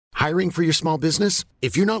Hiring for your small business?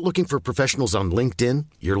 If you're not looking for professionals on LinkedIn,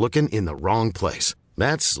 you're looking in the wrong place.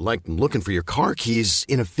 That's like looking for your car keys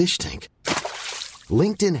in a fish tank.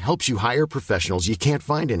 LinkedIn helps you hire professionals you can't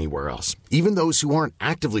find anywhere else, even those who aren't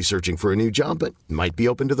actively searching for a new job but might be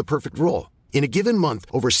open to the perfect role. In a given month,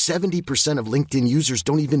 over 70% of LinkedIn users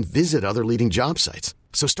don't even visit other leading job sites.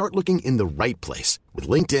 So start looking in the right place. With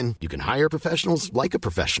LinkedIn, you can hire professionals like a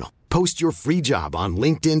professional. Post your free job on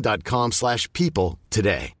linkedin.com/people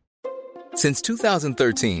today. Since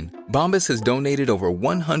 2013, Bombas has donated over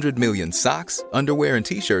 100 million socks, underwear, and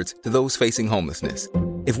T-shirts to those facing homelessness.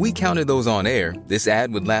 If we counted those on air, this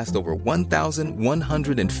ad would last over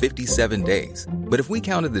 1,157 days. But if we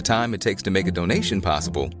counted the time it takes to make a donation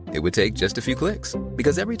possible, it would take just a few clicks.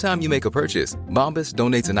 Because every time you make a purchase, Bombas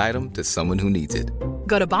donates an item to someone who needs it.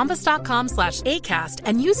 Go to bombas.com/ACAST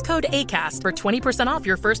and use code ACAST for 20% off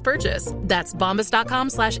your first purchase. That's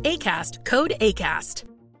bombas.com/ACAST, code ACAST.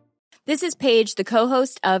 This is Paige, the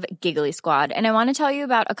co-host of Giggly Squad, and I want to tell you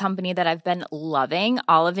about a company that I've been loving,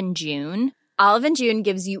 Olive & June. Olive & June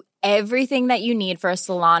gives you everything that you need for a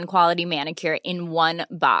salon-quality manicure in one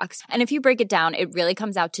box. And if you break it down, it really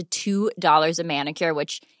comes out to $2 a manicure,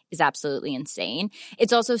 which is absolutely insane.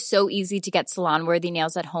 It's also so easy to get salon-worthy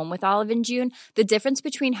nails at home with Olive & June. The difference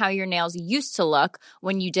between how your nails used to look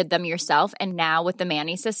when you did them yourself and now with the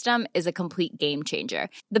Mani system is a complete game changer.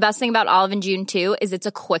 The best thing about Olive & June, too, is it's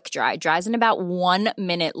a quick dry. Dries in about 1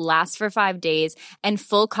 minute, lasts for 5 days, and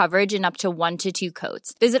full coverage in up to 1 to 2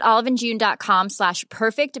 coats. Visit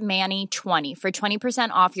oliveandjune.com/perfectmani20 for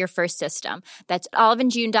 20% off your first system. That's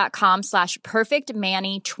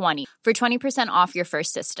oliveandjune.com/perfectmani20 for 20% off your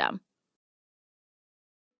first system.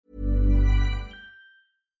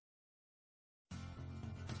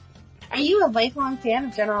 Are you a lifelong fan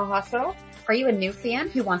of General Hospital? Are you a new fan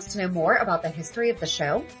who wants to know more about the history of the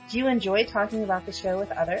show? Do you enjoy talking about the show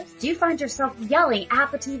with others? Do you find yourself yelling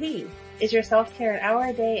at the TV? Is your self-care an hour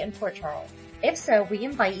a day in Port Charles? If so, we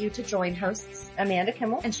invite you to join hosts Amanda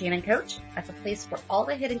Kimmel and Shannon Coach at the place where all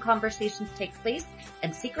the hidden conversations take place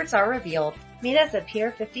and secrets are revealed. Meet us at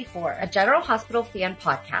Pier 54, a General Hospital fan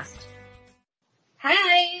podcast.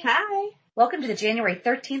 Hi! Hi! Welcome to the January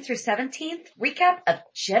 13th through 17th recap of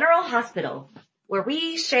General Hospital, where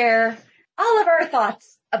we share all of our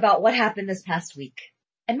thoughts about what happened this past week.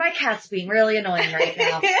 And my cat's being really annoying right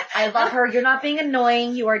now. I love her. You're not being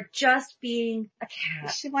annoying. You are just being a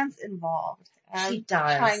cat. She wants involved. She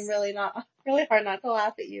does. Trying really hard not to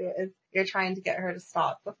laugh at you as you're trying to get her to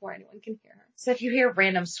stop before anyone can hear her. So if you hear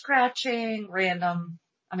random scratching,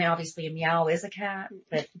 obviously a meow is a cat,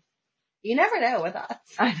 but you never know with us.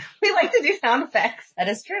 I know. We like to do sound effects. That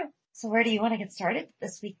is true. So where do you want to get started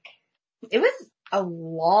this week? It was a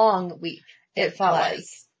long week. It felt like.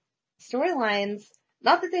 Storylines,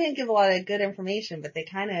 not that they didn't give a lot of good information, but they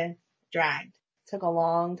kind of dragged. Took a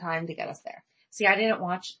long time to get us there. See, I didn't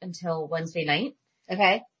watch until Wednesday night.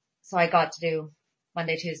 Okay. So I got to do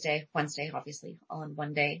Monday, Tuesday, Wednesday, obviously, all in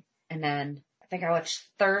one day. And then I think I watched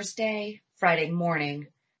Thursday, Friday morning,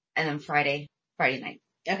 and then Friday night.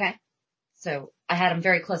 Okay. So I had them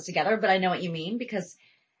very close together, but I know what you mean because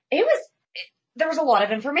there was a lot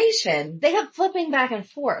of information. They kept flipping back and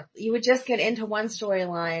forth. You would just get into one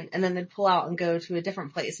storyline and then they'd pull out and go to a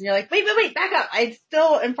different place. And you're like, wait, back up. I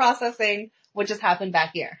still am processing what just happened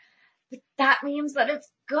back here. But that means that it's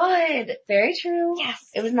good. Very true. Yes.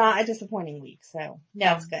 It was not a disappointing week, so no,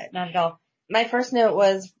 that's good. Not at all. My first note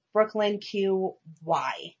was Brooklyn Q,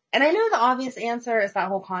 why? And I know the obvious answer is that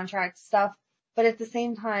whole contract stuff, but at the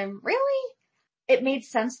same time, really? It made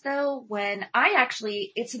sense though when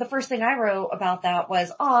it's the first thing I wrote about that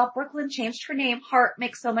was, Brooklyn changed her name. Hart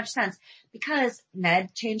makes so much sense because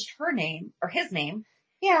Ned changed her name or his name.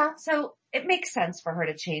 Yeah. So it makes sense for her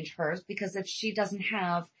to change hers because if she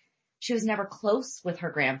was never close with her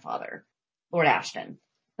grandfather, Lord Ashton,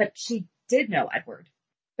 but she did know Edward.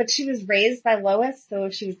 But she was raised by Lois, so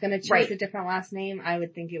if she was going to choose right. a different last name, I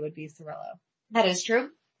would think it would be Cirillo. That is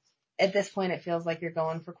true. At this point, it feels like you're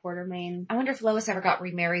going for Quartermaine. I wonder if Lois ever got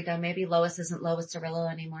remarried, though. Maybe Lois isn't Lois Cirillo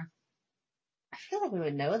anymore. I feel like we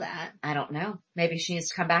would know that. I don't know. Maybe she needs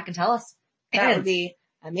to come back and tell us. That would be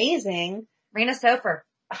amazing. Rena Sofer.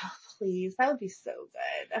 Oh, please. That would be so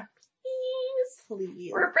good.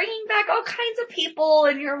 Please. We're bringing back all kinds of people,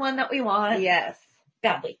 and you're one that we want. Yes.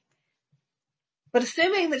 Badly. But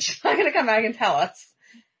assuming that she's not going to come back and tell us,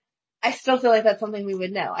 I still feel like that's something we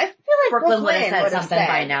would know. I feel like Brooklyn would have said something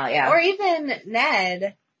by now, yeah. Or even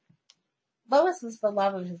Ned. Lois was the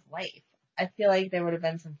love of his life. I feel like there would have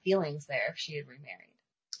been some feelings there if she had remarried.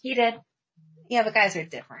 He did. Yeah, but guys are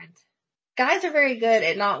different. guys are very good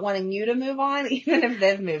at not wanting you to move on, even if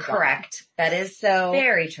they've moved on. Correct. That is So,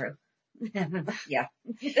 very true. Yeah.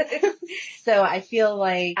 so I feel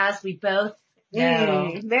like, As we both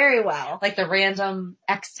know. very well. Like the random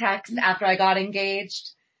ex text after I got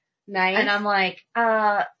engaged. Nice. And I'm like,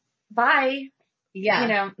 bye. yeah. You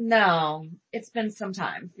know, no, it's been some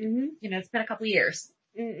time. Mm-hmm. You know, it's been a couple of years.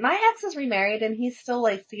 My ex is remarried and he still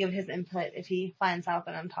likes to give his input if he finds out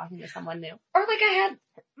that I'm talking to someone new. Or like I had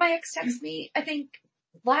my ex text me, I think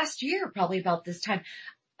last year, probably about this time.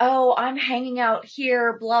 Oh, I'm hanging out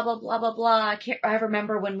here, blah, blah, blah, blah, blah. I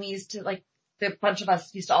remember when we used to, like, the bunch of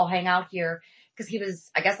us used to all hang out here because he was,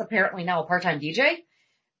 I guess, apparently now a part-time DJ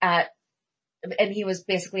and he was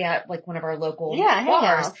basically at like one of our local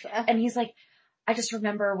bars. Hangouts. And he's like, I just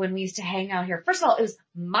remember when we used to hang out here. First of all, it was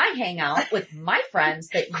my hangout with my friends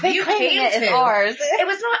that you came It's to. ours. It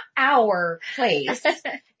was not our place.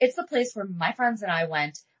 It's the place where my friends and I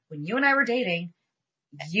went when you and I were dating.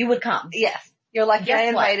 You would come. Yes. You're lucky Guess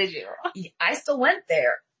I what? invited you. I still went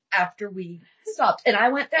there after we stopped, and I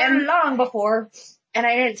went there long before. And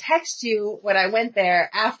I didn't text you when I went there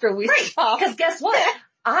after we stopped. Because guess what?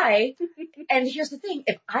 And here's the thing,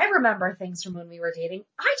 if I remember things from when we were dating,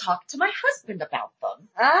 I talked to my husband about them.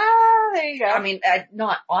 Ah, there you go. I mean,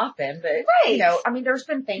 not often, but, Right. you know, I mean, there's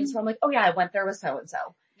been things where I'm like, oh yeah, I went there with so-and-so,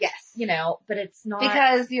 yes. you know, but it's not.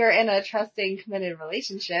 Because you're in a trusting, committed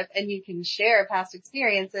relationship and you can share past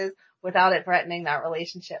experiences without it threatening that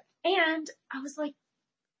relationship. And I was like,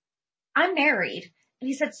 I'm married. And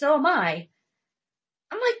he said, so am I.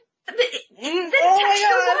 I'm like, then text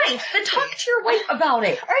your wife. Then talk to your wife about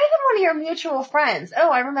it. Or even one of your mutual friends. Oh,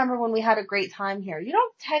 I remember when we had a great time here. You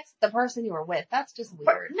don't text the person you were with. That's just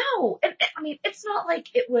weird. No. And, I mean, it's not like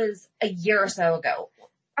it was a year or so ago.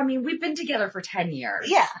 I mean, we've been together for 10 years.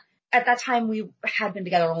 Yeah. At that time, we had been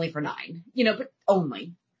together only for 9. You know, but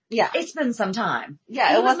only. Yeah. It's been some time. Yeah,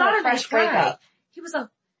 He it was wasn't not a a fresh nice guy. breakup. He was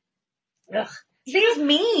he was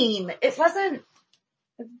mean. It wasn't.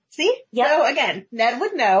 See? Yep. So again, Ned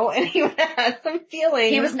would know and he would have some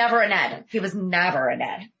feelings. He was never an Ed. He was never an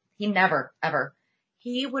Ed. He never, ever.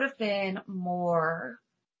 He would have been more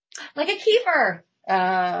like a Kiefer.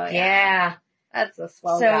 Yeah. That's a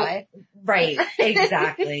swell So- guy. Right.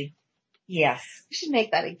 Exactly. Yes. You should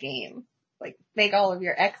make that a game. Like, make all of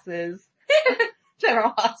your exes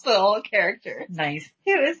General Hospital characters. Nice.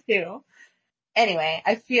 Who is who? Anyway,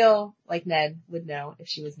 I feel like Ned would know if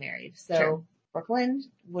she was married. So Sure. Brooklyn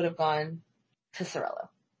would have gone to Cirillo,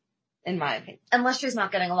 in my opinion. Unless she's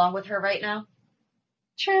not getting along with her right now.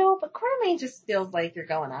 True, but Quartermaine just feels like you're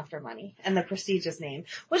going after money and the prestigious name,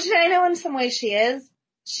 which I know in some ways she is.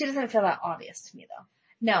 She doesn't feel that obvious to me though.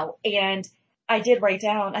 No. And I did write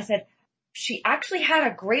down, I said, she actually had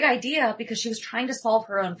a great idea because she was trying to solve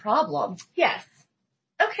her own problem. Yes.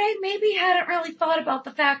 Okay, maybe hadn't really thought about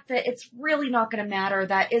the fact that it's really not going to matter.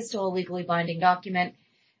 That is still a legally binding document.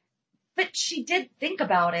 But she did think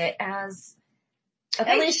about it as,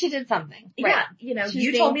 okay, At least she did something. yeah, Right. you know, She's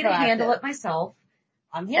you being told me to handle proactive. it myself,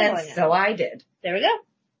 I'm and handling it. so I did. There we go.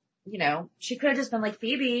 You know, she could have just been like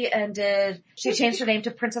Phoebe and she changed her name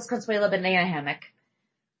to Princess Consuela Banana Hammock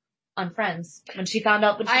on Friends when she found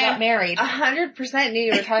out when she got married. 100% knew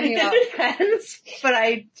you were talking about Friends, but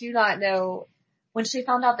I do not know. When she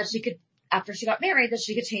found out that she could, after she got married, that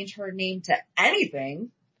she could change her name to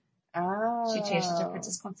anything, Oh. she changed it to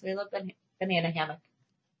Princess Consuela Banana Hammock.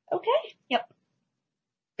 Okay. Yep.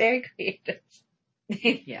 Very creative.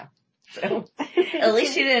 Yeah. So, at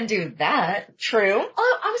least she didn't do that. True.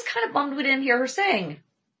 Oh, I was kind of bummed we didn't hear her sing.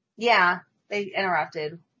 Yeah. They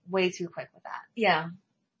interrupted way too quick with that. Yeah.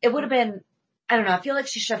 It would have been, I don't know, I feel like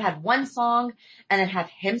she should have had one song and then have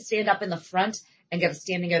him stand up in the front and give a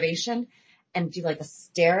standing ovation and do like the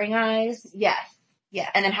staring eyes Yes.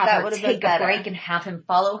 Yes. and then have That her would have been take a better. break and have him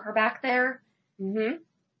follow her back there. Mm-hmm.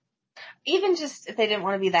 Even just if they didn't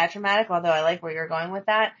want to be that dramatic, although I like where you're going with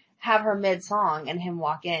that, have her mid-song and him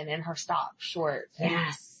walk in and her stop short.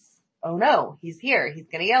 And, oh no, he's here. He's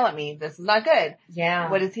going to yell at me. This is not good. Yeah.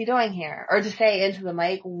 What is he doing here? Or to say into the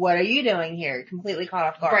mic, what are you doing here? Completely caught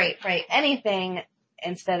off guard. Right. Anything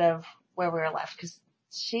instead of where we were left. Cause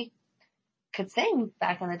she could sing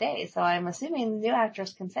back in the day. So I'm assuming the new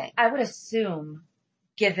actress can sing. I would assume,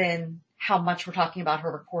 given how much we're talking about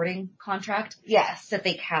her recording contract, Yes. that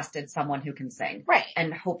they casted someone who can sing. Right.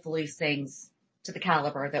 And hopefully sings to the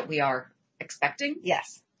caliber that we are expecting.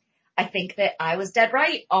 Yes. I think that I was dead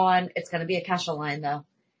right on it's going to be a Kesha line though.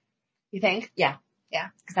 You think? Yeah. Yeah.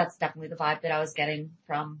 Cause that's definitely the vibe that I was getting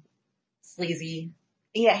from Sleazy.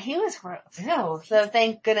 Yeah, he was gross. Oh, So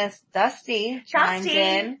thank goodness Dusty chimed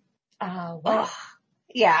in. What? Ugh.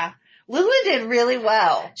 Yeah. Lulu did really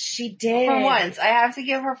well. She did. For once, I have to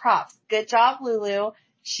give her props. Good job, Lulu.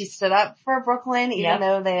 She stood up for Brooklyn, even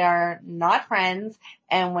though they are not friends.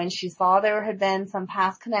 And when she saw there had been some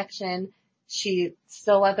past connection, she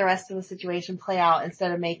still let the rest of the situation play out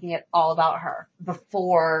instead of making it all about her.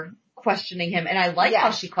 Before questioning him. And I like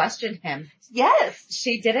how she questioned him. Yes.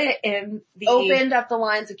 She did it in the... Opened up the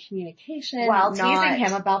lines of communication. While teasing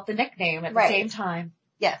him about the nickname at the same time.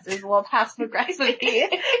 Yes, there's a little passive aggressivity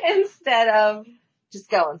instead of just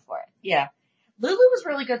going for it. Yeah. Lulu was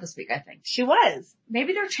really good this week, I think. She was.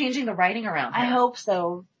 Maybe they're changing the writing around her. I hope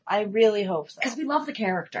so. I really hope so. Because we love the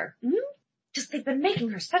character. Mm-hmm. Just they've been making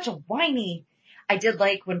her such a whiny. I did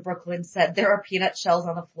like when Brooklyn said there are peanut shells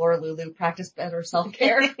on the floor, Lulu, practice better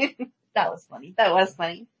self-care. That was funny. That was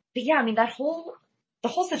funny. But yeah, I mean, the whole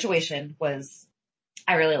situation was,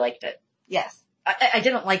 I really liked it. Yes. I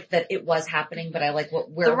didn't like that it was happening, but I like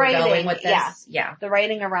where we're going with this. Yeah. The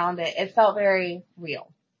writing around it. It felt very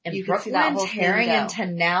real. And you Brooklyn's herring into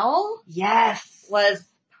Nell. Yes. Was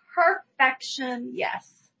perfection.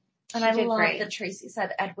 Yes. And I love that Tracy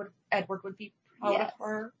said Edward would be proud of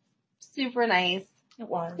her. Super nice. It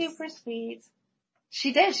was. Super sweet.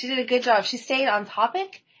 She did. She did a good job. She stayed on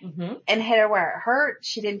topic and hit her where it hurt.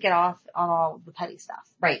 She didn't get off on all the petty stuff.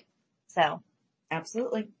 Right. So.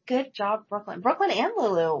 Absolutely. Good job, Brooklyn. Brooklyn and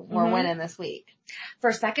Lulu were winning this week. For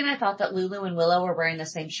a second, I thought that Lulu and Willow were wearing the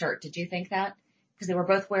same shirt. Did you think that? Because they were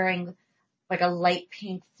both wearing like a light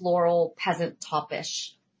pink floral peasant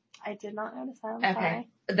top-ish. I did not notice that. I'm sorry.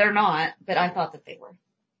 They're not, but I thought that they were.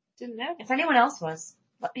 Didn't notice. If anyone else was,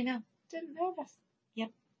 let me know. Didn't notice. Yep.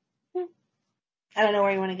 I don't know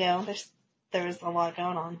where you want to go. There's a lot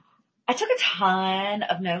going on. I took a ton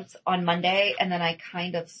of notes on Monday and then I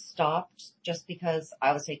kind of stopped just because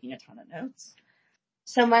I was taking a ton of notes.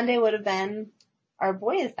 So Monday would have been our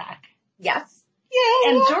boy is back. Yes.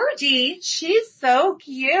 Yay. And Georgie, she's so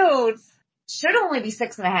cute. Should only be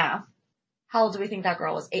 6.5. How old do we think that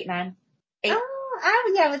girl was? 8, 9? 8?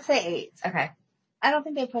 I would say 8. Okay. I don't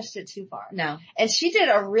think they pushed it too far. No. And she did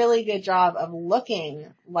a really good job of looking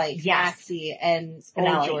like Maxie and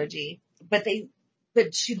old Georgie.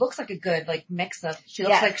 But she looks like a good, like, mix of, she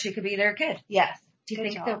looks like she could be their kid. Yes. Do you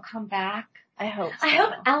think they'll come back? I hope so. I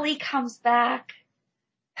hope Ellie comes back.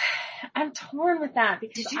 I'm torn with that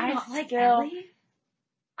because Did you not like Ellie?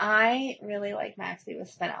 I really like Maxie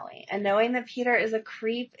with Spinelli. And knowing that Peter is a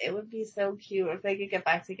creep, it would be so cute if they could get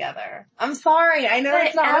back together. I'm sorry. I know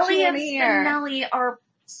it's not Ellie what you want to hear. and Spinelli are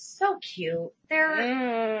so cute. They're,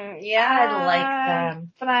 I like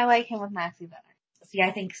them. But I like him with Maxie better. See,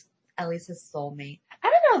 I think Ellie's his soulmate. I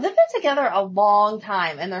don't know. They've been together a long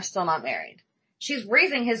time and they're still not married. She's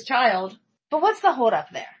raising his child. But what's the hold up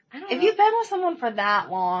there? I don't know. If you've been with someone for that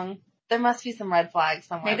long, there must be some red flags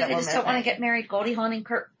somewhere. Maybe they just don't want to get married. Goldie Hawn and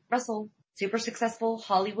Kurt Russell, super successful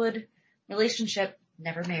Hollywood relationship,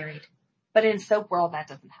 never married. But in soap world, that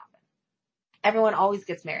doesn't happen. Everyone always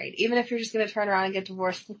gets married. Even if you're just going to turn around and get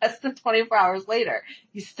divorced less than 24 hours later,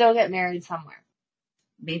 you still get married somewhere.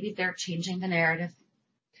 Maybe they're changing the narrative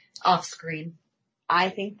off screen. I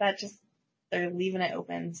think that they're leaving it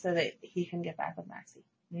open so that he can get back with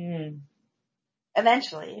Maxie.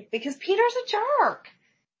 Eventually. Because Peter's a jerk.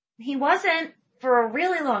 He wasn't for a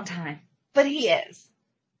really long time. But he is.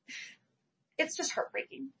 It's just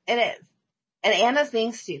heartbreaking. It is. And Anna's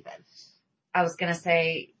being stupid. I was gonna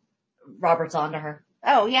say Robert's onto her.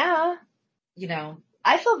 Oh, yeah. You know.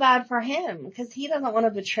 I feel bad for him because he doesn't want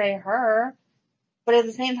to betray her. But at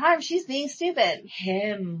the same time, she's being stupid.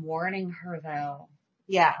 Him warning her though.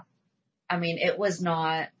 Yeah. I mean, it was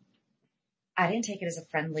not, I didn't take it as a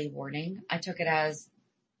friendly warning. I took it as,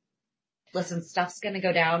 listen, stuff's gonna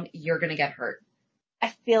go down. You're gonna get hurt.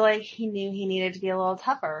 I feel like he knew he needed to be a little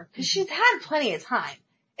tougher because she's had plenty of time.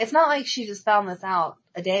 It's not like she just found this out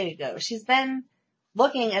a day ago. She's been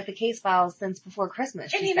looking at the case files since before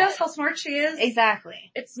Christmas. And he knows how smart she is.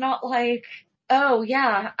 Exactly. It's not like, oh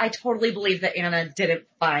yeah, I totally believe that Anna didn't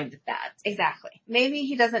find that. Exactly. Maybe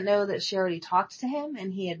he doesn't know that she already talked to him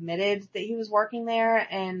and he admitted that he was working there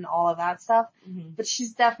and all of that stuff. But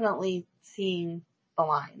she's definitely seeing the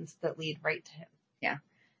lines that lead right to him. Yeah.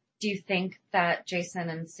 Do you think that Jason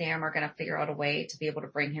and Sam are going to figure out a way to be able to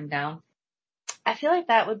bring him down? I feel like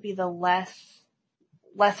that would be the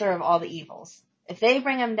lesser of all the evils. If they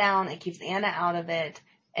bring him down, it keeps Anna out of it,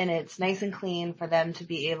 and it's nice and clean for them to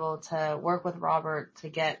be able to work with Robert to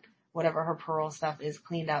get whatever her parole stuff is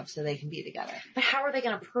cleaned up so they can be together. But how are they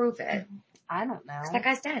going to prove it? I don't know. 'Cause that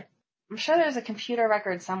guy's dead. I'm sure there's a computer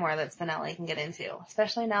record somewhere that Spinelli can get into,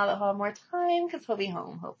 especially now that he'll have more time because he'll be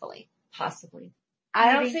home, hopefully. Possibly.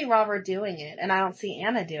 I don't see Robert doing it, and I don't see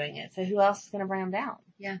Anna doing it, so who else is going to bring him down?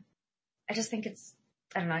 Yeah. I just think it's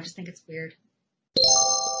weird.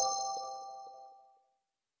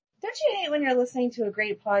 Don't you hate when you're listening to a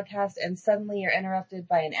great podcast and suddenly you're interrupted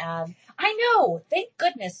by an ad? I know. Thank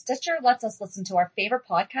goodness Stitcher lets us listen to our favorite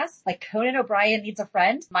podcasts like Conan O'Brien Needs a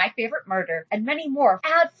Friend, My Favorite Murder, and many more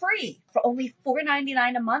ad-free for only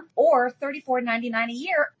 $4.99 a month or $34.99 a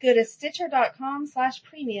year. Go to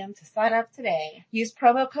Stitcher.com/premium to sign up today. Use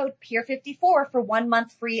promo code PEER54 for 1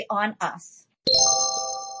 month free on us.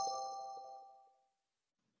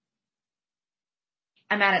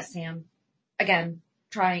 I'm mad at Sam. Again,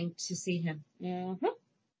 trying to see him. Mm-hmm.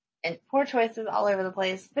 And poor choices all over the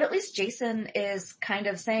place. But at least Jason is kind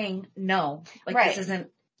of saying no. Like, right. This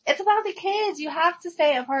isn't... It's about the kids. You have to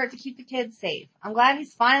stay apart to keep the kids safe. I'm glad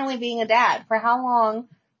he's finally being a dad. For how long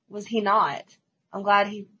was he not? I'm glad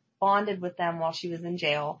he bonded with them while she was in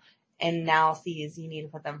jail and now sees you need to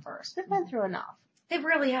put them first. They've been through enough. They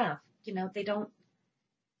really have. You know, they don't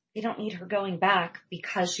need her going back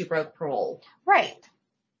because she broke parole. Right.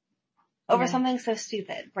 Over something so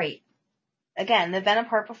stupid. Right. Again, they've been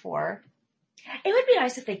apart before. It would be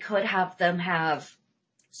nice if they could have them have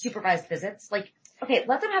supervised visits. Like, okay,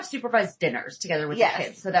 let them have supervised dinners together with the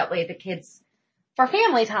kids. So that way the kids... For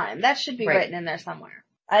family time. That should be written in there somewhere.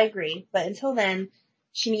 I agree. But until then,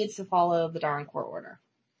 she needs to follow the darn court order.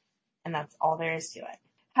 And that's all there is to it.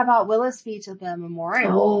 How about Willa's speech at the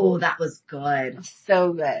memorial? Oh, that was good.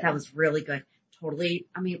 So good. That was really good. Totally.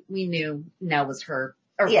 I mean, we knew Nell was her,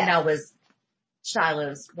 or Nell was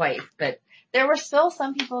Shiloh's wife, but there were still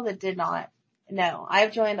some people that did not know.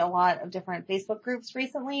 I've joined a lot of different Facebook groups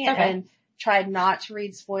recently and tried not to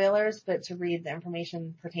read spoilers, but to read the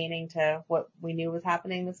information pertaining to what we knew was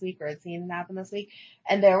happening this week or had seen happen this week.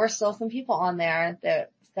 And there were still some people on there that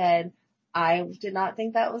said, I did not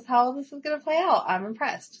think that was how this was going to play out. I'm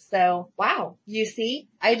impressed. So, wow. You see,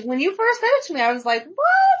 when you first said it to me, I was like,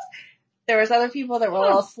 what? There was other people that were a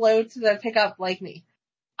little slow to pick up like me.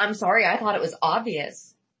 I'm sorry, I thought it was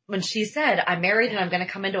obvious. When she said, I'm married and I'm going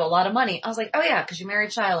to come into a lot of money, I was like, oh yeah, because you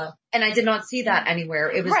married Shiloh. And I did not see that anywhere.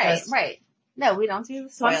 It was right. No, we don't do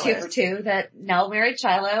spoilers. So I'm 2 for 2 that Nell married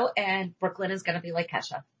Shiloh and Brooklyn is going to be like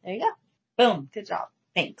Kesha. There you go. Boom. Good job.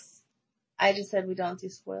 Thanks. I just said we don't do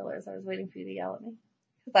spoilers. I was waiting for you to yell at me.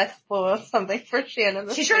 Because I spoiled something for Shannon.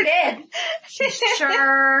 She sure did. She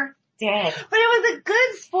sure did. But it was a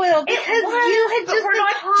good spoil because you had just we're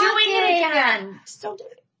not doing it again. Just don't do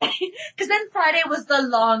it. Because then Friday was the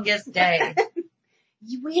longest day.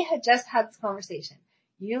 We had just had this conversation.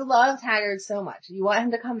 You love Taggart so much. You want him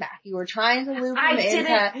to come back. You were trying to loop him into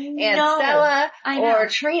Aunt Stella or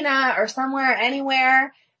Trina or somewhere,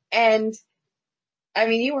 anywhere. And, I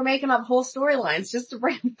mean, you were making up whole storylines just to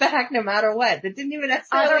bring him back no matter what. That didn't even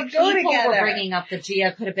necessarily go together. People were bringing up that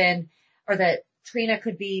Gia could have been, or that Trina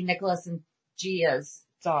could be Nicholas and Gia's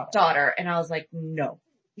daughter. And I was like, no.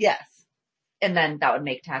 Yes. And then that would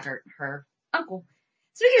make Taggart her uncle.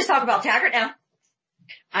 So we can just talk about Taggart now.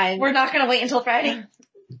 We're not going to wait until Friday.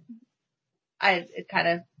 It kind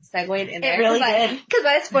of segued in there. It really did. Because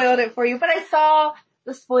I spoiled it for you. But I saw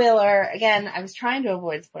the spoiler. Again, I was trying to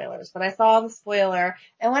avoid spoilers, but I saw the spoiler.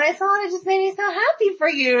 And when I saw it, it just made me so happy for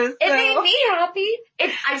you. So. It made me happy.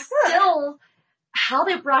 How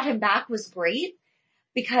they brought him back was great.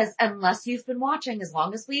 Because unless you've been watching as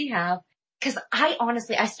long as we have, because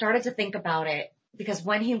I started to think about it because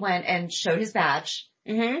when he went and showed his badge,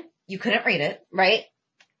 you couldn't read it. Right.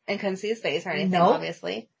 And couldn't see his face or anything,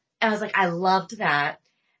 obviously. And I was like, I loved that.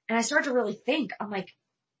 And I started to really think, I'm like,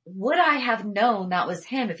 would I have known that was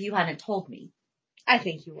him if you hadn't told me? I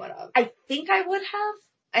think you would have. I think I would have.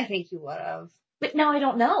 I think you would have. But now I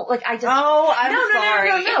don't know. Like I just. Oh, I'm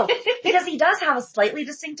sorry. No. Because he does have a slightly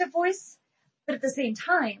distinctive voice. But at the same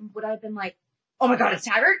time, would I have been like, oh my God, it's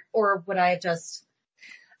Taggart? Or would I have just...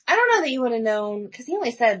 I don't know that you would have known, because he only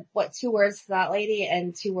said, 2 words to that lady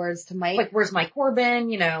and 2 words to Mike. Like, where's Mike Corbin,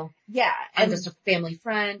 you know? Yeah. I'm just a family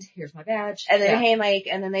friend. Here's my badge. And then, hey, Mike,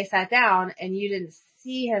 and then they sat down, and you didn't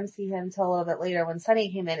see him till a little bit later when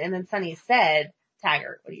Sonny came in, and then Sonny said,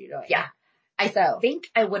 Taggart, what are you doing? Yeah. I think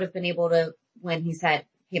I would have been able to, when he said,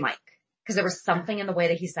 hey, Mike, because there was something in the way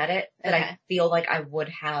that he said it that I feel like I would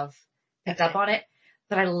have picked up on it.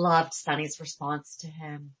 But I loved Sonny's response to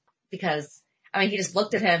him because, I mean, he just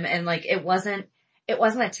looked at him and like, it wasn't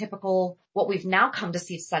a typical, what we've now come to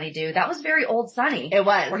see Sonny do. That was very old Sonny. It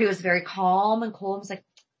was. Where he was very calm and cool and was like,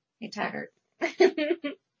 hey, Taggart.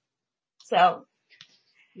 So.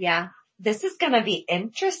 Yeah. This is gonna be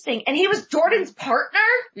interesting. And he was Jordan's partner?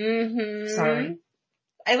 Mm-hmm. Sorry.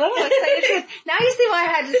 I love how excited she is. Now you see why I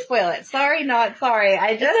had to spoil it. Sorry, not sorry.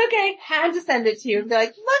 I just had to send it to you and be like,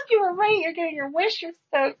 look, you were right. You're getting your wish. You're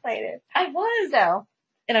so excited. I was. So,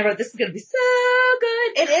 And I wrote, this is going to be so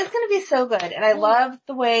good. It is going to be so good. And I love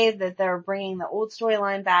the way that they're bringing the old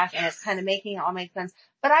storyline back and it's kind of making it all make sense.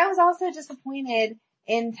 But I was also disappointed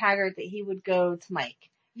in Taggart that he would go to Mike.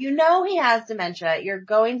 You know he has dementia. You're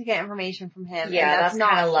going to get information from him. Yeah, and that's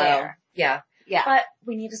not kind of low. fair. Yeah. Yeah. But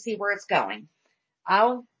we need to see where it's going.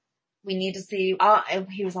 We need to see.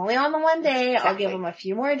 He was only on the one day. Exactly. I'll give him a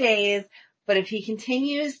few more days. But if he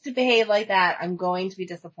continues to behave like that, I'm going to be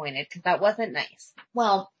disappointed because that wasn't nice.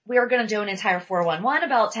 Well, we are going to do an entire 411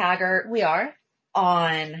 about Taggart. We are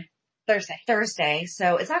on Thursday.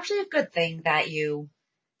 So it's actually a good thing that you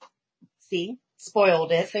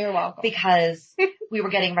spoiled it. So you're welcome. Because we were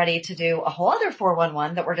getting ready to do a whole other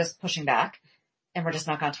 411 that we're just pushing back. And we're just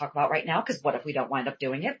not going to talk about right now because what if we don't wind up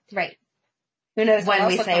doing it? Right. Who knows when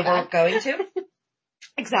we say we're going to.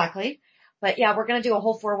 Exactly. But yeah, we're going to do a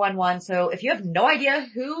whole 411. So if you have no idea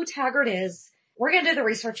who Taggart is, we're going to do the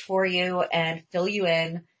research for you and fill you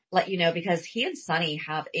in, let you know, because he and Sonny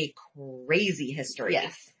have a crazy history.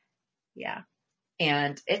 Yes. Yeah.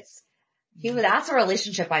 And that's a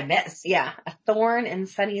relationship I miss. Yeah. A thorn in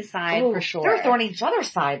Sonny's side for sure. They're a thorn in each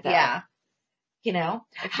other's side though. Yeah. You know?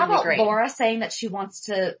 How about Laura saying that she wants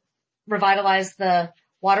to revitalize the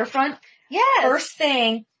waterfront? Yes. First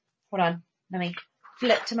thing, hold on, let me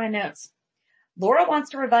flip to my notes. Laura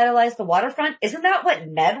wants to revitalize the waterfront. Isn't that what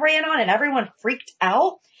Ned ran on and everyone freaked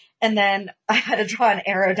out? And then I had to draw an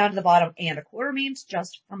arrow down to the bottom and a quarter means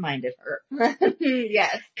just reminded her.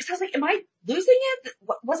 Yes. Cause I was like, am I losing it?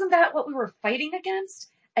 Wasn't that what we were fighting against?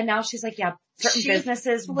 And now she's like, yeah, certain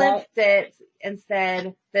businesses flipped it and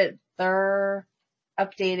said that their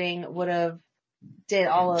updating would have did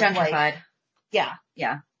all of gentrified. Yeah.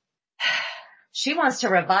 Yeah. She wants to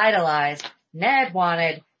revitalize. Ned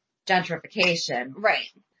wanted gentrification. Right.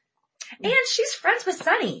 And she's friends with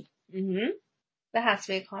Sonny. Mm-hmm. That has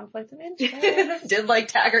to be a conflict of interest. Did like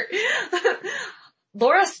Taggart.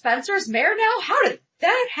 Laura Spencer's mayor now? How did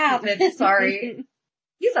that happen? Sorry.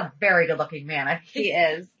 He's a very good looking man. He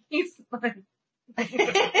is. He's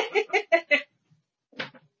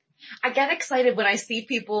I get excited when I see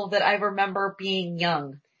people that I remember being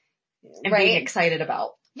young and being excited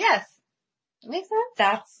about. Yes. That makes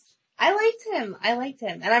sense. I liked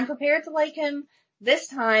him. And I'm prepared to like him this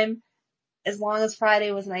time as long as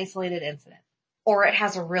Friday was an isolated incident. Or it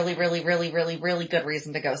has a really, really, really, really, really good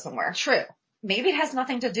reason to go somewhere. True. Maybe it has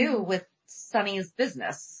nothing to do with Sonny's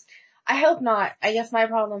business. I hope not. I guess my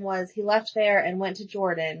problem was he left there and went to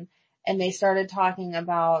Jordan and they started talking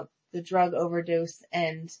about the drug overdose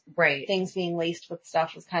and things being laced with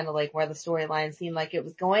stuff was kind of like where the storyline seemed like it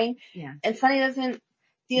was going. Yeah. And Sonny doesn't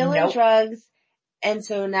deal in drugs. And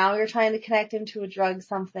so now you're trying to connect him to a drug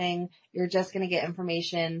something. You're just going to get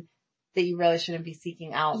information that you really shouldn't be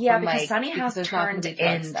seeking out. Yeah, from because Mike Sonny has turned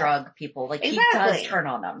in drug people. Like he does turn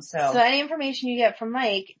on them. So any information you get from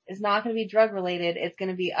Mike is not going to be drug related. It's going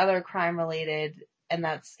to be other crime related and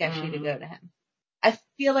that's sketchy to go to him. I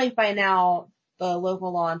feel like by now the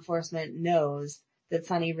local law enforcement knows that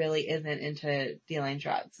Sonny really isn't into dealing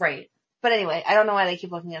drugs. Right. But anyway, I don't know why they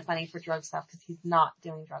keep looking at Sonny for drug stuff because he's not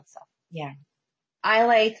doing drug stuff. Yeah. I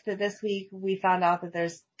liked that this week we found out that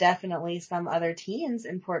there's definitely some other teens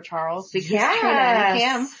in Port Charles because Trina and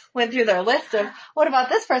Cam went through their list of what about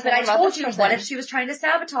this person? But I told you, what if she was trying to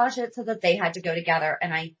sabotage it so that they had to go together?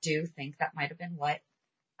 And I do think that might have been what.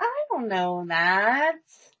 I don't know that.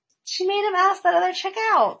 She made him ask that other chick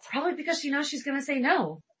out. Probably because she knows she's going to say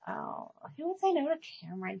no. Oh, he would say no to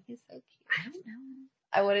Cameron. He's so cute. I don't know.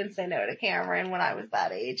 I wouldn't say no to Cameron when I was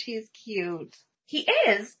that age. He's cute. He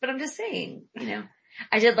is, but I'm just saying, you know,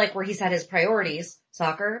 I did like where he said his priorities,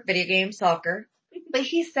 soccer, video games, soccer. But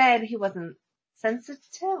he said he wasn't sensitive.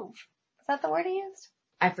 Is that the word he used?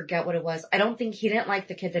 I forget what it was. I don't think he didn't like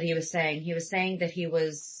the kid that he was saying. He was saying that he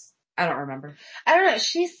was, I don't remember. I don't know.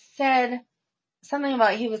 She said something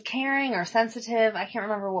about he was caring or sensitive. I can't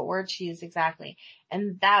remember what word she used exactly.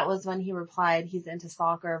 And that was when he replied, he's into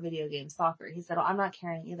soccer, video games, soccer. He said, I'm not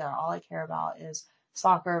caring either. All I care about is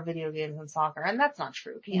soccer, video games, and soccer. And that's not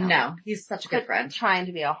true. No, he's such a good friend. Trying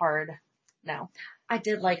to be a hard no. I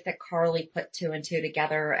did like that Carly put 2 and 2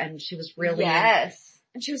 together and she was really, and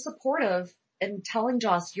she was supportive and telling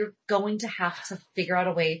Joss, you're going to have to figure out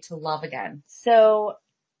a way to love again. So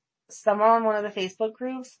someone on one of the Facebook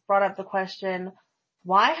groups brought up the question,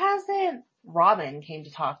 why hasn't Robin came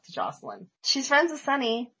to talk to Jocelyn? She's friends with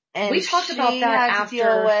Sonny. And we talked about that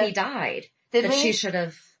after he died. That she should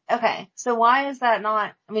have. Okay, so why is that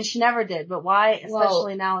not, I mean, she never did, but why,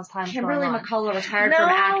 especially now as time is going on? Kimberly McCullough retired from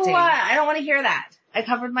acting. I don't want to hear that. I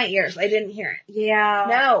covered my ears. I didn't hear it. Yeah.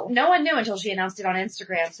 No. No one knew until she announced it on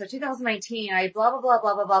Instagram. So 2019, I blah, blah, blah,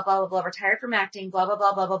 blah, blah, blah, blah, blah, blah, retired from acting, blah, blah,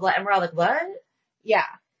 blah, blah, blah, blah. And we're all like, what? Yeah.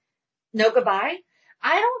 No goodbye?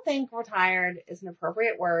 I don't think retired is an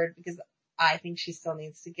appropriate word because I think she still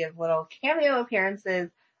needs to give little cameo appearances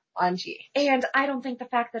on GH. And I don't think the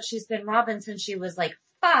fact that she's been Robin since she was like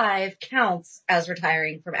 5 counts as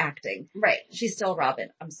retiring from acting. Right. She's still Robin.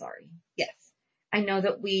 I'm sorry. Yes. I know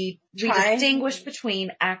that we distinguish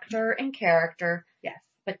between actor and character. Yes.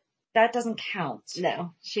 But that doesn't count.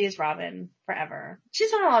 No, she is Robin forever.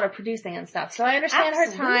 She's done a lot of producing and stuff, so I understand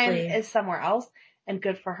her time is somewhere else and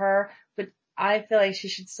good for her, but I feel like she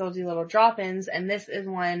should still do little drop-ins, and this is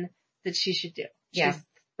one that she should do. Yeah. She's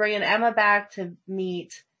bringing Emma back to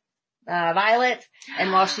meet Violet,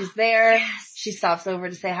 and while she's there, she stops over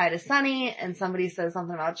to say hi to Sunny, and somebody says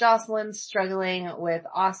something about Jocelyn struggling with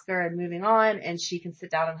Oscar and moving on, and she can sit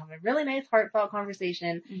down and have a really nice heartfelt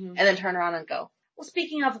conversation, and then turn around and go. Well,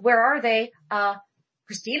 speaking of where are they,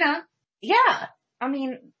 Christina. Yeah. I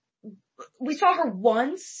mean, we saw her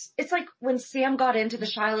once. It's like when Sam got into the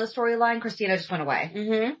Shiloh storyline, Christina just went away.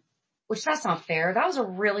 Mm-hmm. Which that's not fair. That was a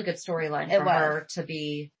really good storyline for her to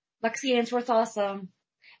be. Lexi Ainsworth's awesome.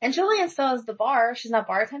 And Julian still has the bar. She's not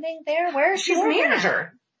bartending there. Where is she? She's a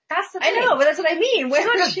manager. That's the thing. I know, but that's what I mean. Where she's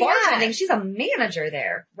not is just she bartending. at? She's a manager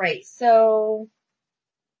there. Right. So,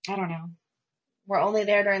 I don't know. We're only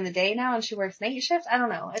there during the day now and she works night shift? I don't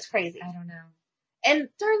know. It's crazy. I don't know. And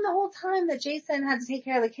during the whole time that Jason had to take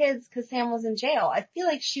care of the kids because Sam was in jail, I feel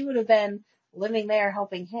like she would have been living there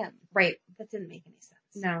helping him. Right. That didn't make any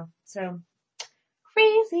sense. No. So.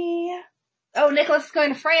 Crazy. Oh, Nicholas is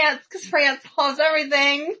going to France because France loves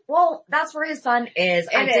everything. Well, that's where his son is.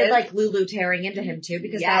 I did is. like Lulu tearing into him too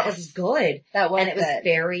because that was good. That was And it was good.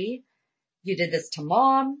 very, you did this to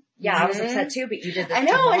mom. Yeah, I was upset too, but you did this to mom.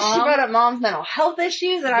 I know, and she brought up mom's mental health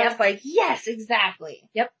issues and I Yep. was like, yes, exactly.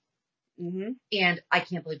 Yep. Mm-hmm. And I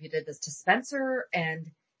can't believe you did this to Spencer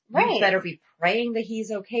and Right. you better be praying that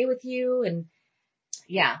he's okay with you. And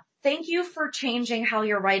Yeah. thank you for changing how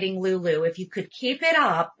you're writing Lulu. If you could keep it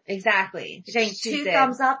up. Exactly. You're getting She 2 did.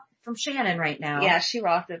 thumbs up from Shannon right now. Yeah, she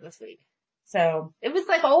rocked it this week. So. It was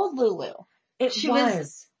like old Lulu. She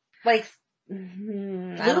was. Like,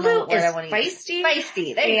 Lulu I don't know what is I wanna use. feisty.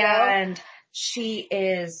 Feisty. There you go. And she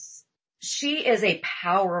is a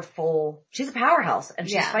powerful, she's a powerhouse and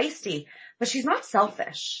she's feisty, but she's not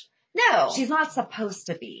selfish. No. She's not supposed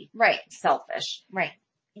to be right. selfish. Right.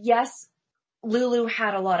 Yes, Lulu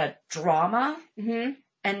had a lot of drama Mm-hmm.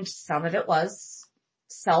 and some of it was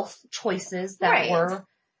self choices that Right. were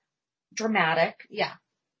dramatic, Yeah.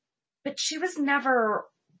 but she was never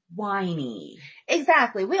whiny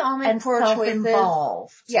Exactly. We all make and poor choices.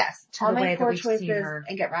 self-involved. Yes. To All the way make that poor we've seen choices her.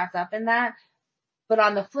 and get wrapped up in that. But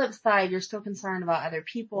on the flip side, you're still concerned about other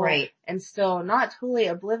people. Right. And still not totally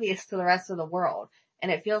oblivious to the rest of the world.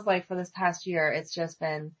 And it feels like for this past year, it's just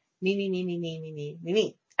been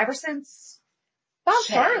me. Ever since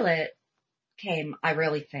Dante. Charlotte came, I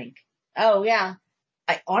really think. Oh, yeah.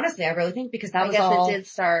 I really think because that I was guess all. it did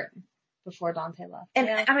start before Dante left. And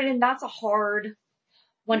yeah. I mean, and that's a hard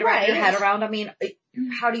one to wrap your Right. head around. I mean,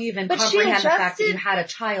 how do you even But she comprehend the fact that adjusted- you had a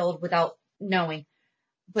child without knowing?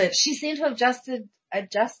 But she seemed to have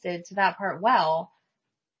adjusted to that part well,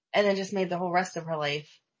 and then just made the whole rest of her life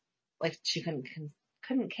like she couldn't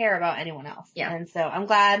care about anyone else. Yeah. And so I'm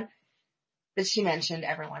glad that she mentioned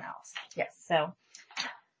everyone else. yes. So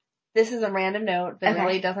this is a random note, but Okay. it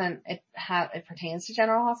really doesn't, it pertains to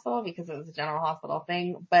General Hospital because it was a General Hospital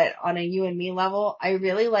thing, but on a you and me level, I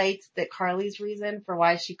really liked that Carly's reason for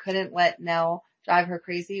why she couldn't let Nell drive her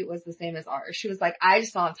crazy was the same as ours. She was like, I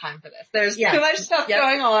just don't have time for this. There's Yeah. too much stuff Yep.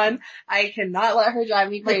 going on. I cannot let her drive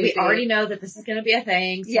me Like crazy. we already know that this is going to be a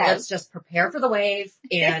thing, so Yes. let's just prepare for the wave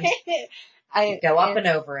and go up and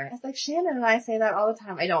over it. I was like, Shannon and I say that all the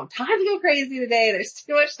time. I don't have time to go crazy today. There's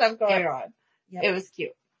too much stuff going on. Yep. It was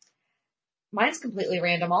cute. Mine's completely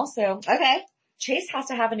random also. Okay. Chase has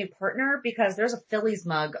to have a new partner because there's a Phillies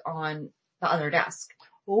mug on the other desk.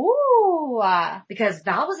 Ooh. Because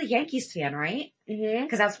Val was a Yankees fan, right? Mm-hmm.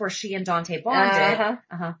 Because that's where she and Dante bonded.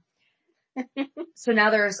 Uh-huh. So now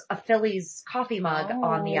there's a Phillies coffee mug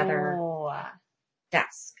on the other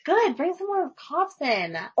desk. Good. Bring some more cops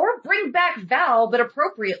in. Or bring back Val, but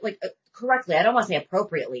correctly. I don't want to say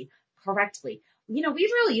appropriately. Correctly. You know, we've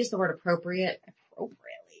really used the word appropriate.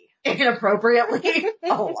 Inappropriately.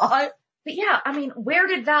 A lot. But yeah, I mean, where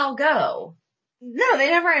did Val go? No, they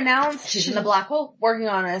never announced. She's in the black hole. Working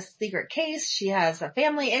on a secret case. She has a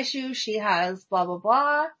family issue. She has blah, blah,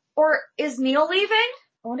 blah. Or is Neil leaving?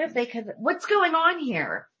 I wonder if they could, What's going on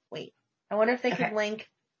here? I wonder if they Okay. could link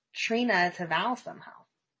Trina to Val somehow.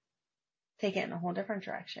 Take it in a whole different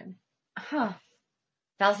direction. Huh.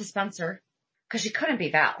 Val's a Spencer. Cause she couldn't be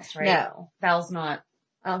Val's, right? No. Val's not.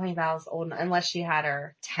 I don't think Val's old enough, unless she had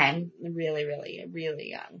her 10. really, really, really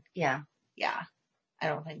young. Yeah. Yeah. I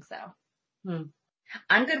don't think so.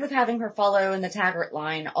 I'm good with having her follow in the Taggart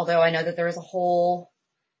line, although I know that there is a whole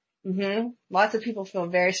Lots of people feel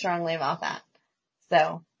very strongly about that.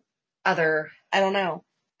 So, other, I don't know.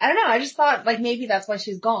 I just thought like maybe that's why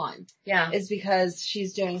she's gone. yeah. Is because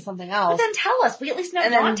she's doing something else. But then tell us. We at least know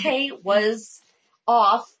And then- Dante was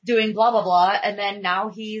off doing blah, blah, blah, and then now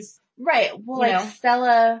he's, Right. Well, you like know.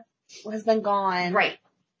 Stella has been gone. right.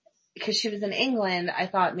 Because she was in England. I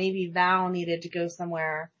thought maybe Val needed to go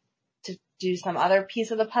somewhere to do some other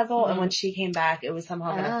piece of the puzzle. And when she came back, it was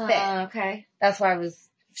somehow going to fit. Okay. That's why I was,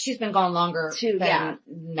 She's been gone longer. Too, than, yeah.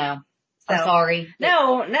 No. So- I'm sorry.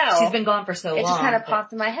 no. She's been gone for so long. It just kind of but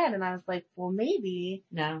popped in my head and I was like, well, maybe,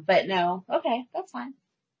 No. but no. Okay. That's fine.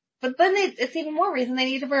 But then it's even more reason they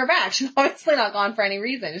need to bring her back. She's obviously not gone for any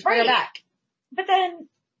reason. Just bring her Right. back. But then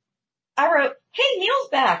I wrote, hey, Neil's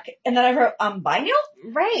back. And then I wrote, bye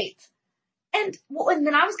Neil? Right. And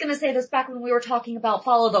then I was going to say this back when we were talking about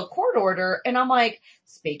follow the court order. And I'm like,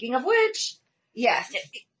 speaking of which, Yes.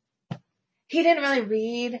 He didn't really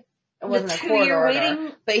read, it wasn't a court 2-year order,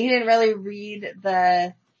 waiting. but he didn't really read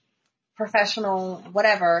the professional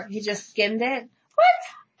whatever. He just skimmed it.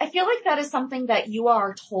 I feel like that is something that you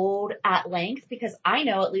are told at length because I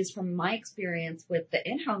know, at least from my experience with the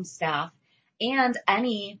in-home staff and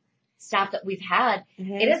any staff that we've had,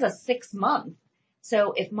 it is a 6-month.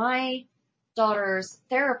 So if my daughter's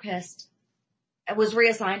therapist was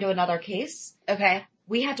reassigned to another case, Okay.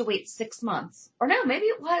 we had to wait 6 months. Or no, maybe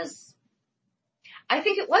I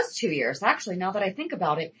think it was 2 years, actually, now that I think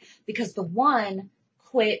about it, because the one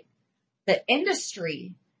quit the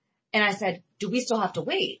industry. And I said, do we still have to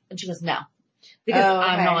wait? And she goes, no,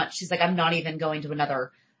 because she's like, I'm not even going to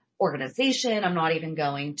another organization. I'm not even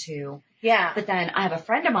going to, Yeah. but then I have a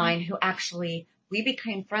friend of mine who actually, we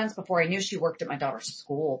became friends before I knew she worked at my daughter's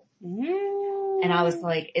school. And I was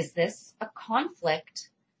like, is this a conflict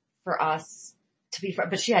for us to be friends?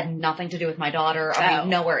 But she had nothing to do with my daughter. I mean,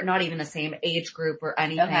 nowhere, not even the same age group or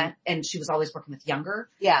anything. Okay. And she was always working with younger.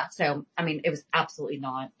 Yeah. So, I mean, it was absolutely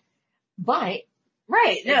not. But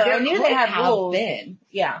Right. No, I knew they had rules. been.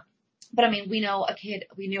 Yeah. But I mean, we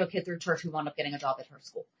knew a kid through church who wound up getting a job at her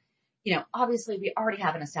school. You know, obviously we already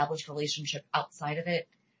have an established relationship outside of it.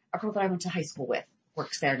 A girl that I went to high school with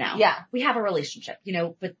works there now. Yeah. We have a relationship, you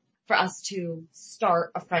know, but for us to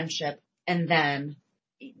start a friendship and then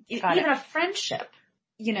even a friendship,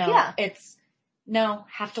 you know, it's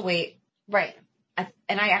have to wait. Right.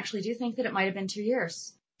 And I actually do think that it might have been 2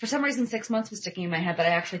 years. For some reason, 6 months was sticking in my head, but I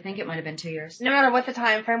actually think it might have been 2 years. No matter what the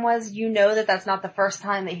time frame was, you know that that's not the first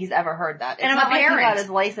time that he's ever heard that. It's And I'm not a like he parent. got his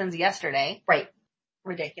license yesterday. Right.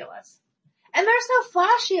 Ridiculous. And they're so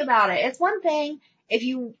flashy about it. It's one thing if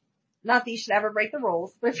you, not that you should ever break the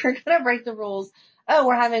rules, but if you're gonna break the rules,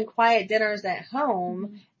 we're having quiet dinners at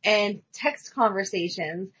home and text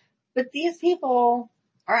conversations, but these people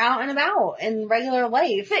are out and about in regular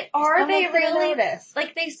life. But are they really? Notice.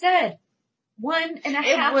 Like they said, 1.5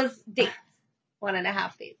 It was dates.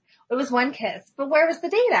 1.5 dates. It was one kiss. But where was the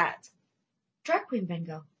date at? Drag queen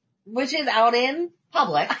bingo. Which is out in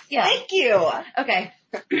Public. Yeah. Thank you. Okay.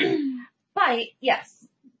 But yes.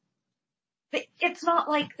 But it's not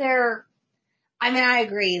like they're, I mean, I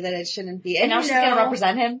agree that it shouldn't be. and now she's going to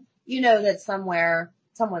represent him. You know that somewhere,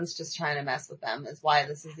 someone's just trying to mess with them is why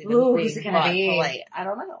this is even Ooh, being who's it gonna brought be? to light. I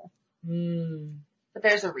don't know. But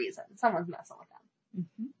there's a reason. Someone's messing with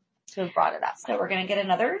them. To have brought it up. So we're going to get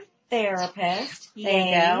another therapist. There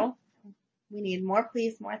you go. We need more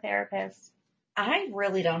police, more therapists. I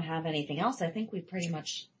really don't have anything else. I think we pretty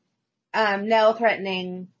much. Nell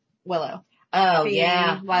threatening Willow. Oh, Being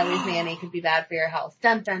yeah. Wiley's nanny could be bad for your health.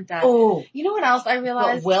 Dun, dun, dun. Oh, You know what else I but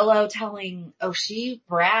realized? Willow telling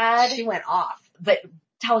Brad, She went off. but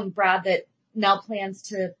telling Brad that Nell plans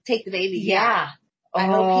to. Take the baby. Yeah. I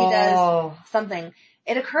hope he does Oh. something.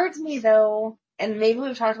 It occurred to me though, and maybe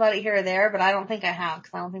we've talked about it here or there, but I don't think I have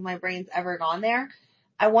because I don't think my brain's ever gone there.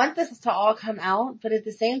 I want this to all come out, but at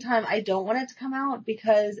the same time, I don't want it to come out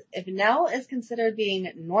because if Nell is considered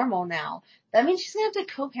being normal now, that means she's going to have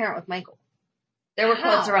to co-parent with Michael. There were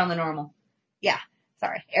How? quotes around the normal. Yeah.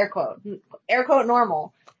 Sorry. Air quote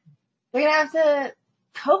normal. We're going to have to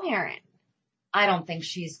co-parent. I don't think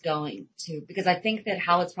she's going to, because I think that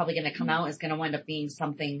how it's probably going to come out is going to wind up being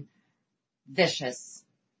something vicious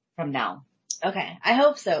from now. Okay. I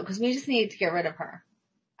hope so because we just need to get rid of her.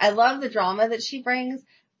 I love the drama that she brings,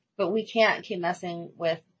 but we can't keep messing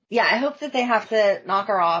with Yeah, I hope that they have to knock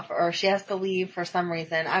her off or she has to leave for some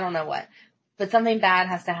reason. I don't know what. But something bad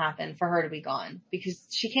has to happen for her to be gone because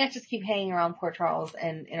she can't just keep hanging around Port Charles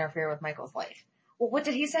and interfere with Michael's life. Well, what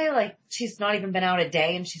did he say? Like, she's not even been out a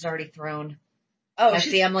day and she's already thrown Oh, my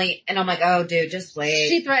family. And I'm like, oh, dude, just wait.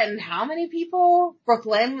 She threatened how many people?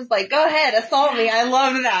 Brooklyn was like, go ahead, assault me. I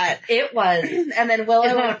love that. It was. And then Willow.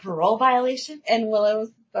 Is that a parole violation? And Willow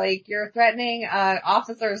was like, you're threatening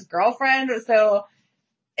officer's girlfriend, so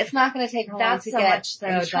it's not going to take her long to get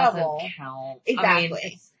in trouble. Doesn't count. Exactly. I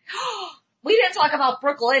mean, we didn't talk about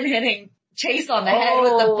Brooklyn hitting Chase on the head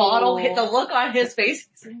with the bottle. Hit the look on his face.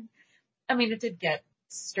 I mean, it did get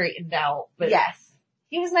straightened out, but yes,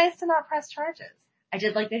 he was nice to not press charges. I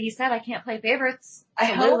did like that he said, I can't play favorites. I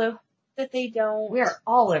hope that they don't. We are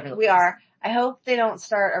all over the place. We are. I hope they don't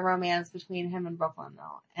start a romance between him and Brooklyn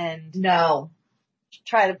though, and no,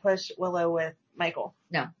 try to push Willow with Michael.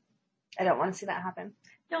 No. I don't want to see that happen.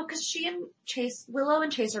 No, because Willow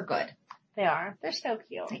and Chase are good. They are. They're so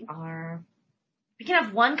cute. They are. We can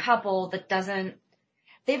have one couple that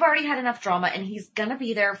they've already had enough drama and he's gonna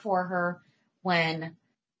be there for her when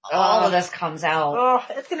all of this comes out. Oh,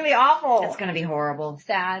 it's gonna be awful. It's gonna be horrible.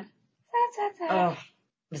 Sad. Sad. Oh.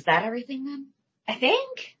 Was that everything then? I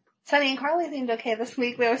think. Sunny and Carly seemed okay this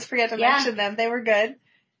week. We always forget to mention them. They were good.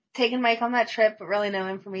 Taking Mike on that trip, but really no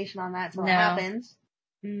information on that until it happened.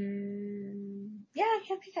 Yeah, I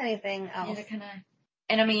can't think of anything else.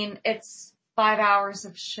 And I mean, it's 5 hours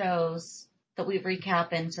of shows that we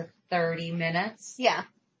recap into 30 minutes. Yeah.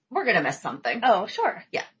 We're gonna miss something. Oh, sure.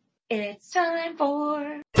 Yeah. It's time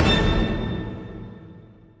for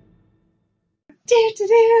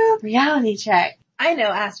reality check. I know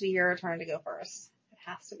it has to be your turn to go first. It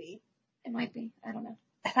has to be. It might be. I don't know.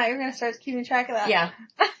 I thought you were going to start keeping track of that. Yeah.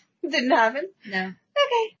 Didn't happen. No.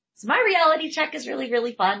 Okay. So my reality check is really,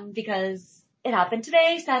 really fun because it happened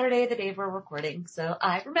today, Saturday, the day we're recording. So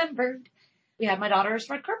I remembered we had my daughter's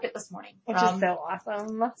red carpet this morning. Which is so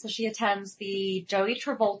awesome. So she attends the Joey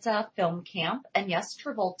Travolta film camp. And yes,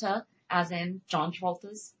 Travolta, as in John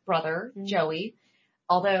Travolta's brother, Joey.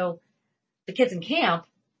 Although the kids in camp,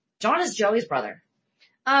 John is Joey's brother.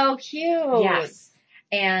 Oh, cute. Yes.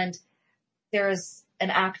 And there's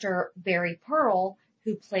an actor, Barry Pearl,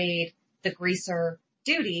 who played the greaser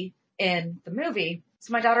Duty in the movie.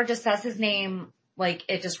 So my daughter just says his name like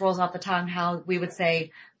it just rolls off the tongue how we would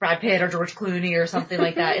say Brad Pitt or George Clooney or something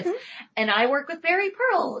like that. And I work with Barry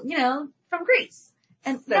Pearl, from Grease.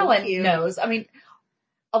 And so no one knows. I mean,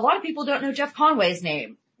 a lot of people don't know Jeff Conway's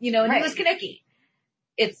name, and he was Kaneki.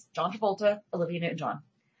 It's John Travolta, Olivia Newton-John.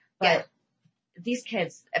 But these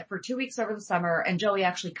kids, for 2 weeks over the summer, and Joey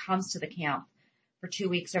actually comes to the camp for 2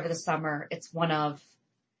 weeks over the summer. It's one of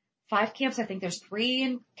 5 camps. I think there's 3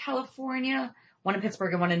 in California, 1 in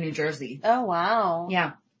Pittsburgh and 1 in New Jersey. Oh, wow.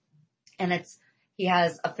 Yeah. And he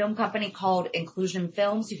has a film company called Inclusion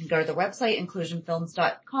Films. You can go to the website,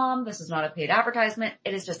 inclusionfilms.com. This is not a paid advertisement.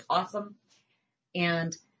 It is just awesome.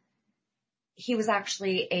 And he was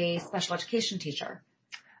actually a special education teacher.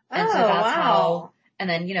 And so that's how, and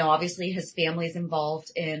then, obviously his family's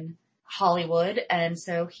involved in Hollywood. And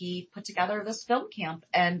so he put together this film camp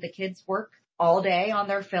and the kids work all day on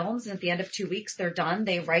their films. And at the end of 2 weeks, they're done.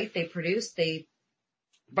 They write, they produce, they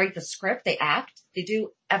write the script, they act, they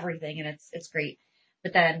do everything. And it's great.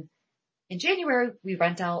 But then in January, we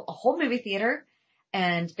rent out a whole movie theater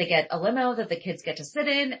and they get a limo that the kids get to sit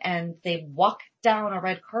in and they walk down a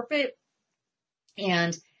red carpet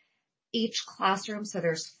and each classroom, so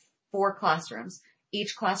there's 4 classrooms.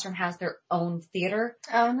 Each classroom has their own theater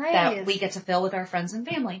that we get to fill with our friends and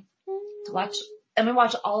family to watch. And we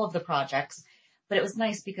watch all of the projects, but it was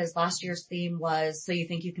nice because last year's theme was, so you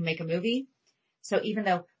think you can make a movie? So even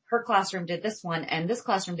though her classroom did this one and this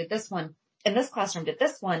classroom did this one and this classroom did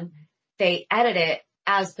this one, they edit it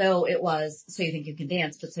as though it was, so you think you can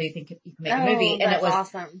dance, but so you think you can make a movie. And it was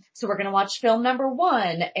awesome. So we're going to watch film number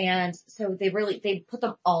 1. And so they put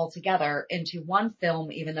them all together into one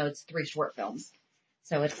film, even though it's 3 short films.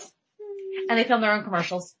 So and they film their own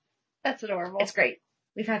commercials. That's adorable. It's great.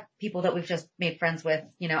 We've had people that we've just made friends with,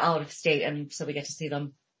 out of state. And so we get to see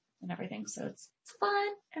them and everything. So it's fun.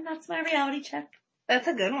 And that's my reality check. That's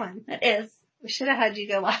a good one. It is. We should have had you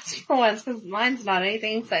go last for once because mine's not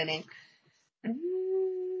anything exciting.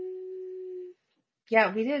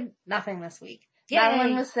 Yeah, we did nothing this week. Yay.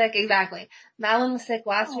 Madeline was sick. Exactly. Madeline was sick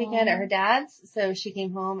last weekend at her dad's, so she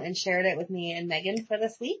came home and shared it with me and Megan for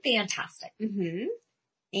this week. Fantastic.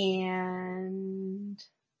 And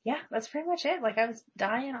yeah, that's pretty much it. Like I was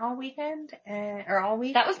dying all weekend or all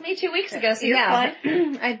week. That was me 2 weeks ago, so you're fine.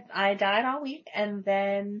 I died all week and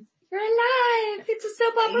then You're alive. It's a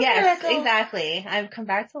soap opera Yes, miracle. exactly. I've come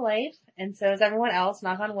back to life, and so is everyone else.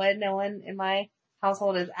 Knock on wood, no one in my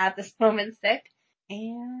household is at this moment sick.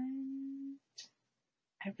 And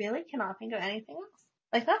I really cannot think of anything else.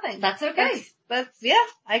 Like nothing. That's okay. That's yeah,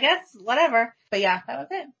 I guess, whatever. But yeah, that was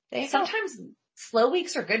it. There you go. Sometimes slow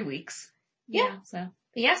weeks are good weeks. Yeah. So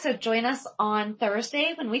join us on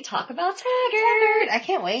Thursday when we talk about Taggart. I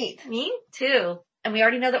can't wait. Me too. And we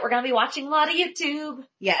already know that we're going to be watching a lot of YouTube.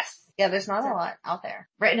 Yes. Yeah, there's not a lot out there.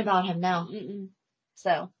 Written about him now.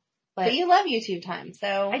 So, but you love YouTube time,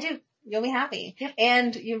 so. I do. You'll be happy. Yep.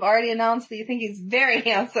 And you've already announced that you think he's very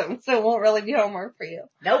handsome, so it won't really be homework for you.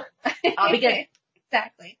 Nope. I'll be good.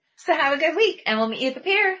 Exactly. So have a good week. And we'll meet you at the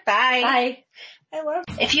pier. Bye. Bye. I love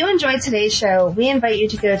it. If you enjoyed today's show, we invite you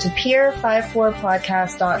to go to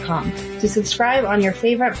peer54podcast.com to subscribe on your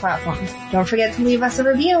favorite platform. Don't forget to leave us a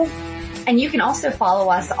review. And you can also follow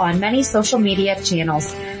us on many social media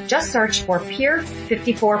channels. Just search for Peer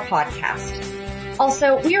 54 Podcast.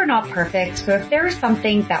 Also, we are not perfect, so if there is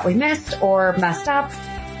something that we missed or messed up,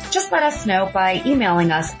 just let us know by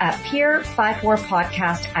emailing us at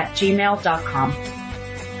peer54podcast@gmail.com.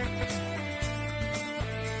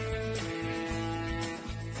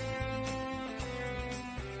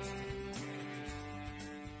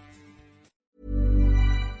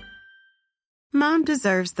 Mom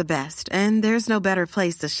deserves the best, and there's no better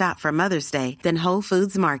place to shop for Mother's Day than Whole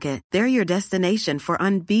Foods Market. They're your destination for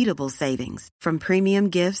unbeatable savings, from premium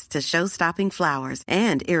gifts to show-stopping flowers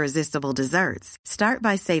and irresistible desserts. Start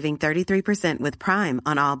by saving 33% with Prime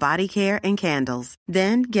on all body care and candles.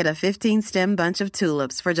 Then get a 15-stem bunch of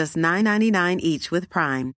tulips for just $9.99 each with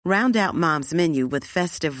Prime. Round out Mom's menu with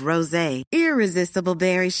festive rosé, irresistible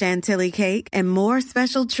berry chantilly cake, and more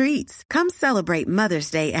special treats. Come celebrate Mother's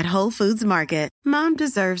Day at Whole Foods Market. Mom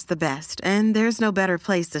deserves the best, and there's no better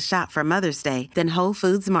place to shop for Mother's Day than Whole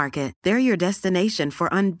Foods Market. They're your destination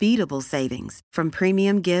for unbeatable savings, from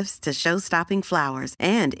premium gifts to show-stopping flowers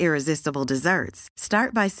and irresistible desserts.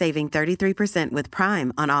 Start by saving 33% with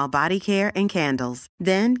Prime on all body care and candles.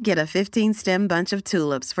 Then get a 15-stem bunch of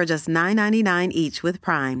tulips for just $9.99 each with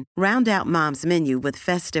Prime. Round out Mom's menu with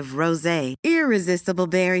festive rosé, irresistible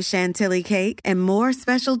berry chantilly cake, and more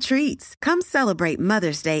special treats. Come celebrate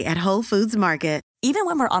Mother's Day at Whole Foods Market. Even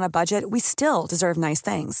when we're on a budget, we still deserve nice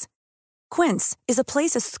things. Quince is a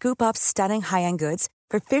place to scoop up stunning high-end goods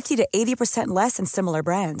for 50 to 80% less than similar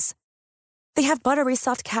brands. They have buttery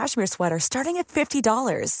soft cashmere sweaters starting at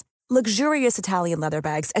 $50, luxurious Italian leather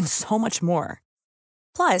bags, and so much more.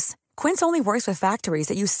 Plus, Quince only works with factories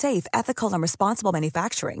that use safe, ethical, and responsible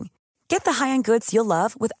manufacturing. Get the high-end goods you'll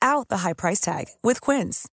love without the high price tag with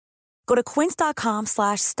Quince. Go to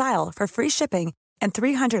quince.com/style for free shipping and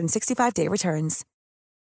 365-day returns.